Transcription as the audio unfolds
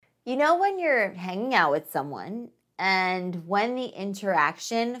You know when you're hanging out with someone and when the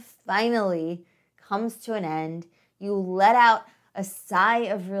interaction finally comes to an end, you let out a sigh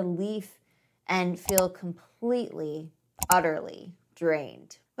of relief and feel completely, utterly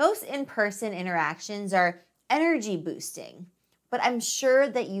drained. Most in-person interactions are energy boosting, but I'm sure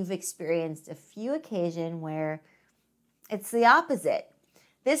that you've experienced a few occasions where it's the opposite.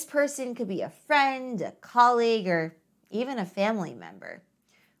 This person could be a friend, a colleague, or even a family member.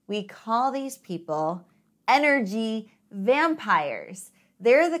 We call these people energy vampires.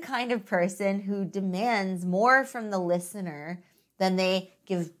 They're the kind of person who demands more from the listener than they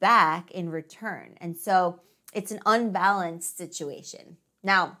give back in return. And so it's an unbalanced situation.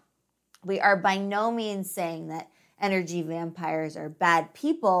 Now, we are by no means saying that energy vampires are bad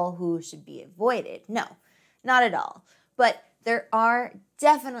people who should be avoided. No, not at all. But there are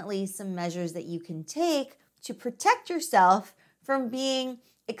definitely some measures that you can take to protect yourself from being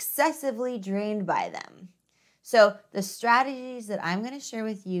excessively drained by them. So the strategies that I'm going to share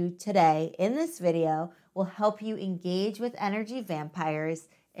with you today in this video will help you engage with energy vampires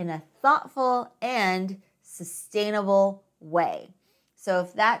in a thoughtful and sustainable way. So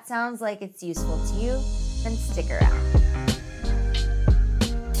if that sounds like it's useful to you, then stick around.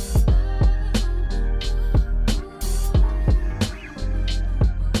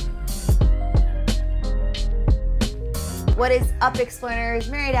 What is up, Explorers?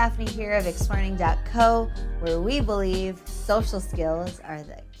 Mary Daphne here of exploring.co, where we believe social skills are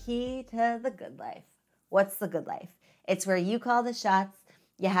the key to the good life. What's the good life? It's where you call the shots,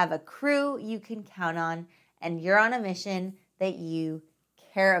 you have a crew you can count on, and you're on a mission that you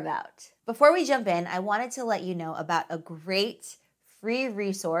care about. Before we jump in, I wanted to let you know about a great free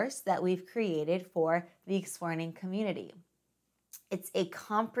resource that we've created for the Exploring community. It's a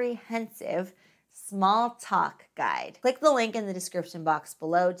comprehensive small talk guide. Click the link in the description box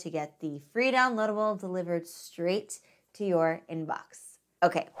below to get the free downloadable delivered straight to your inbox.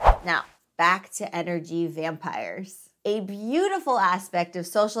 Okay, now back to energy vampires. A beautiful aspect of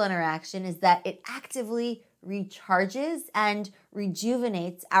social interaction is that it actively recharges and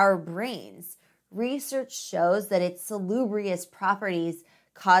rejuvenates our brains. Research shows that its salubrious properties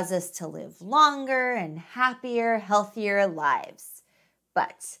cause us to live longer and happier, healthier lives.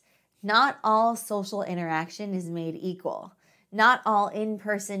 But not all social interaction is made equal. Not all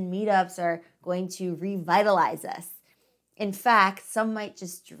in-person meetups are going to revitalize us. In fact, some might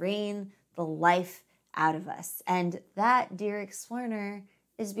just drain the life out of us. And that, dear Explorer,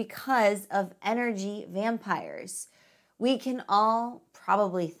 is because of energy vampires. We can all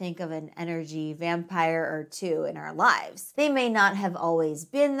probably think of an energy vampire or two in our lives. They may not have always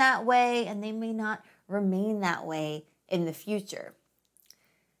been that way, and they may not remain that way in the future.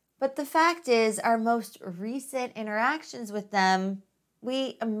 But the fact is, our most recent interactions with them,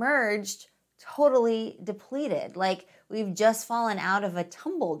 we emerged totally depleted, like we've just fallen out of a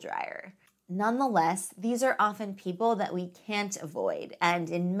tumble dryer. Nonetheless, these are often people that we can't avoid, and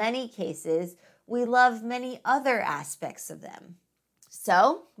in many cases, we love many other aspects of them.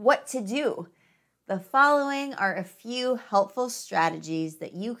 So, what to do? The following are a few helpful strategies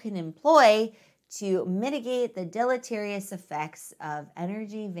that you can employ to mitigate the deleterious effects of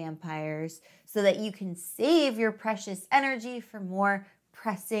energy vampires so that you can save your precious energy for more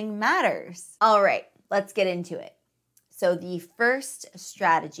pressing matters. All right, let's get into it. So the first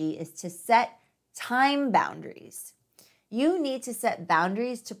strategy is to set time boundaries. You need to set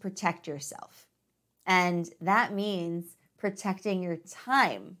boundaries to protect yourself. And that means protecting your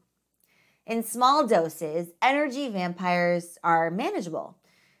time. In small doses, energy vampires are manageable.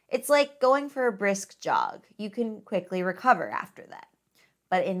 It's like going for a brisk jog. You can quickly recover after that.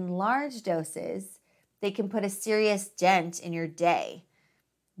 But in large doses, they can put a serious dent in your day.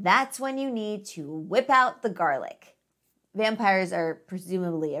 That's when you need to whip out the garlic. Vampires are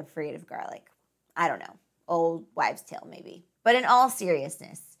presumably afraid of garlic. I don't know, old wives' tale maybe. But in all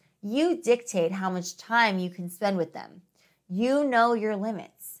seriousness, you dictate how much time you can spend with them. You know your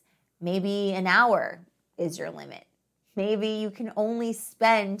limits. Maybe an hour is your limit. Maybe you can only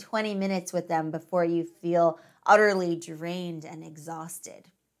spend 20 minutes with them before you feel utterly drained and exhausted.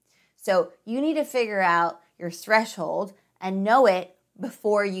 So you need to figure out your threshold and know it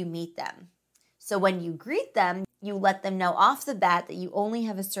before you meet them. So when you greet them, you let them know off the bat that you only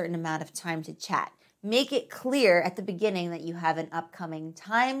have a certain amount of time to chat. Make it clear at the beginning that you have an upcoming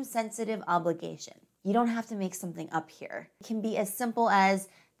time-sensitive obligation. You don't have to make something up here. It can be as simple as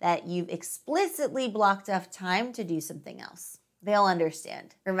that you've explicitly blocked off time to do something else. They'll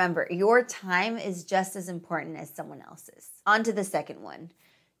understand. Remember, your time is just as important as someone else's. On to the second one.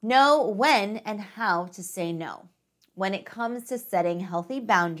 Know when and how to say no. when it comes to setting healthy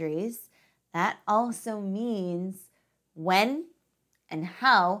boundaries, that also means when and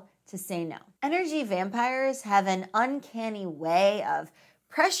how to say no. Energy vampires have an uncanny way of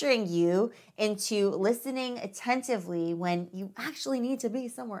pressuring you into listening attentively when you actually need to be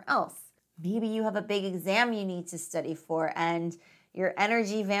somewhere else. Maybe you have a big exam you need to study for, and your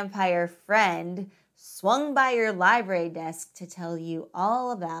energy vampire friend swung by your library desk to tell you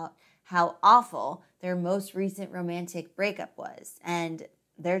all about how awful their most recent romantic breakup was, and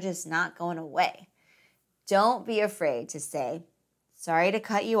they're just not going away. Don't be afraid to say, "Sorry to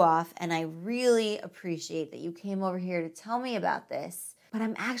cut you off, and I really appreciate that you came over here to tell me about this, but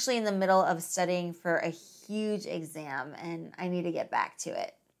I'm actually in the middle of studying for a huge exam, and I need to get back to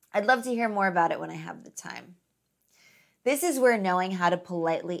it. I'd love to hear more about it when I have the time." This is where knowing how to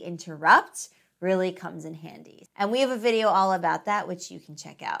politely interrupt really comes in handy. And we have a video all about that, which you can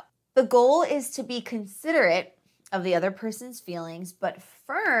check out. The goal is to be considerate of the other person's feelings, but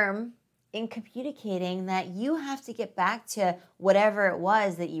firm in communicating that you have to get back to whatever it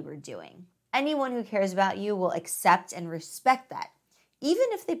was that you were doing. Anyone who cares about you will accept and respect that, even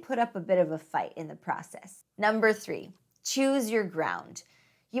if they put up a bit of a fight in the process. Number 3, choose your ground.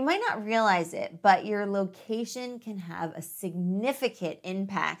 You might not realize it, but your location can have a significant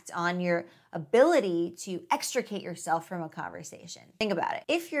impact on your ability to extricate yourself from a conversation. Think about it.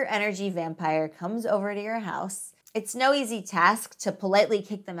 If your energy vampire comes over to your house, it's no easy task to politely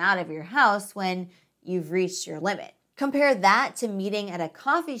kick them out of your house when you've reached your limit. Compare that to meeting at a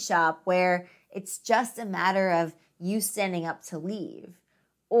coffee shop where it's just a matter of you standing up to leave,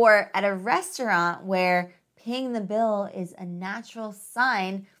 or at a restaurant where paying the bill is a natural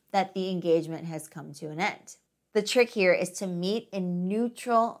sign that the engagement has come to an end. The trick here is to meet in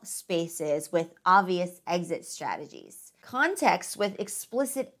neutral spaces with obvious exit strategies. Contexts with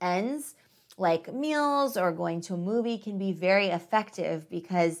explicit ends, like meals or going to a movie, can be very effective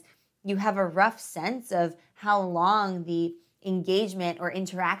because you have a rough sense of how long the engagement or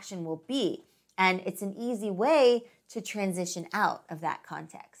interaction will be, and it's an easy way to transition out of that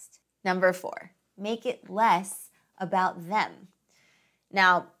context. Number 4, make it less about them.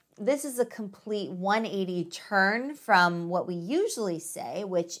 Now, this is a complete 180 turn from what we usually say,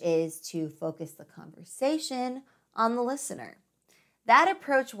 which is to focus the conversation on the listener. That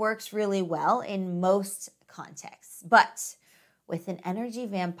approach works really well in most contexts, but with an energy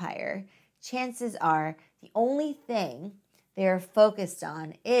vampire, chances are the only thing they're focused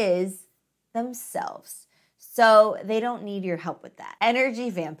on is themselves. So they don't need your help with that. Energy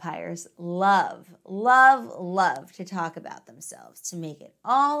vampires love to talk about themselves, to make it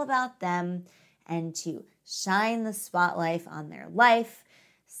all about them and to shine the spotlight on their life,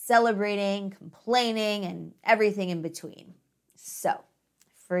 celebrating, complaining, and everything in between. So,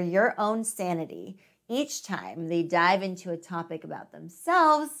 for your own sanity, each time they dive into a topic about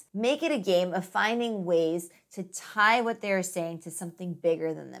themselves, make it a game of finding ways to tie what they're saying to something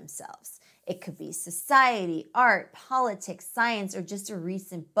bigger than themselves. It could be society, art, politics, science, or just a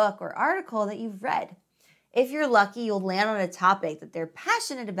recent book or article that you've read. If you're lucky, you'll land on a topic that they're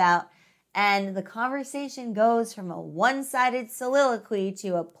passionate about, and the conversation goes from a one-sided soliloquy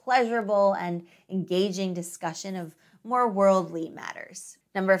to a pleasurable and engaging discussion of more worldly matters.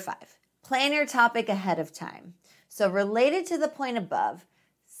 Number 5, plan your topic ahead of time. So related to the point above,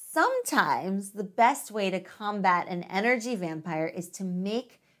 sometimes the best way to combat an energy vampire is to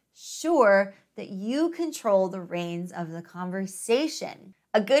make sure that you control the reins of the conversation.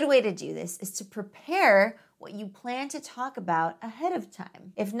 A good way to do this is to prepare what you plan to talk about ahead of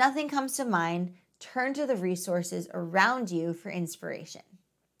time. If nothing comes to mind, turn to the resources around you for inspiration.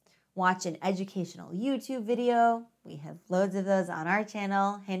 Watch an educational YouTube video. We have loads of those on our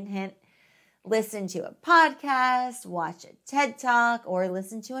channel, hint, hint. Listen to a podcast, watch a TED Talk, or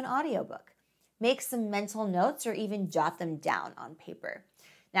listen to an audiobook. Make some mental notes or even jot them down on paper.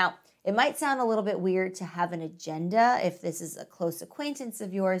 Now, it might sound a little bit weird to have an agenda if this is a close acquaintance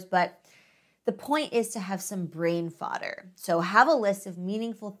of yours, but the point is to have some brain fodder. So have a list of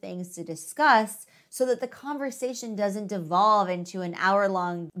meaningful things to discuss so that the conversation doesn't devolve into an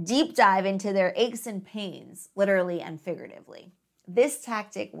hour-long deep dive into their aches and pains, literally and figuratively. This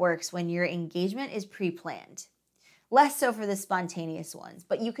tactic works when your engagement is pre-planned. Less so for the spontaneous ones,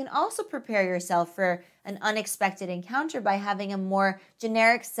 but you can also prepare yourself for an unexpected encounter by having a more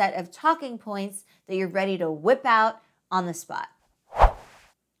generic set of talking points that you're ready to whip out on the spot. All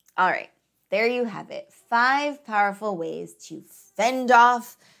right, there you have it. 5 powerful ways to fend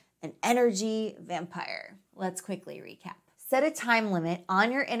off an energy vampire. Let's quickly recap. Set a time limit on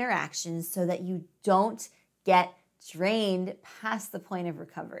your interactions so that you don't get drained past the point of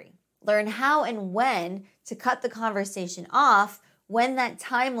recovery. Learn how and when to cut the conversation off when that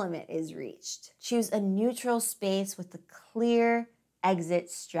time limit is reached. Choose a neutral space with a clear exit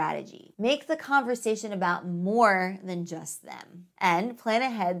strategy. Make the conversation about more than just them. And plan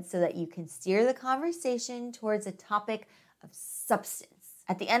ahead so that you can steer the conversation towards a topic of substance.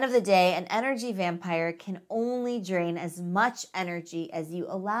 At the end of the day, an energy vampire can only drain as much energy as you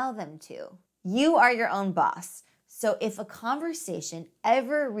allow them to. You are your own boss. So if a conversation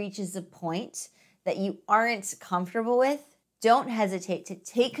ever reaches a point that you aren't comfortable with, don't hesitate to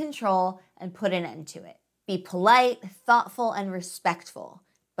take control and put an end to it. Be polite, thoughtful, and respectful.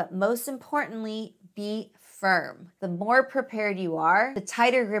 But most importantly, be firm. The more prepared you are, the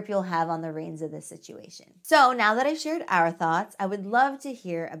tighter grip you'll have on the reins of the situation. So now that I've shared our thoughts, I would love to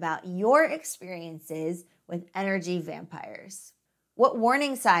hear about your experiences with energy vampires. What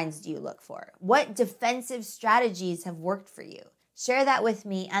warning signs do you look for? What defensive strategies have worked for you? Share that with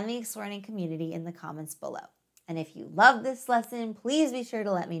me and the Exploring community in the comments below. And if you love this lesson, please be sure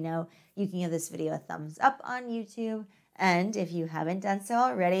to let me know. You can give this video a thumbs up on YouTube. And if you haven't done so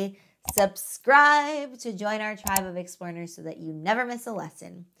already, subscribe to join our tribe of Explorers so that you never miss a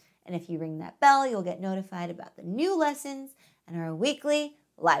lesson. And if you ring that bell, you'll get notified about the new lessons and our weekly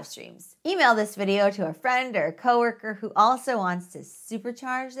live streams. Email this video to a friend or a coworker who also wants to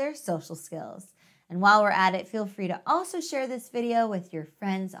supercharge their social skills. And while we're at it, feel free to also share this video with your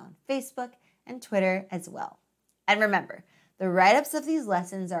friends on Facebook and Twitter as well. And remember, the write-ups of these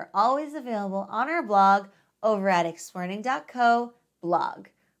lessons are always available on our blog over at exploring.co blog.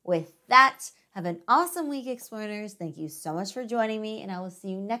 With that, have an awesome week, Explorers. Thank you so much for joining me, and I will see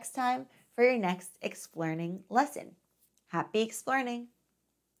you next time for your next Exploring lesson. Happy exploring!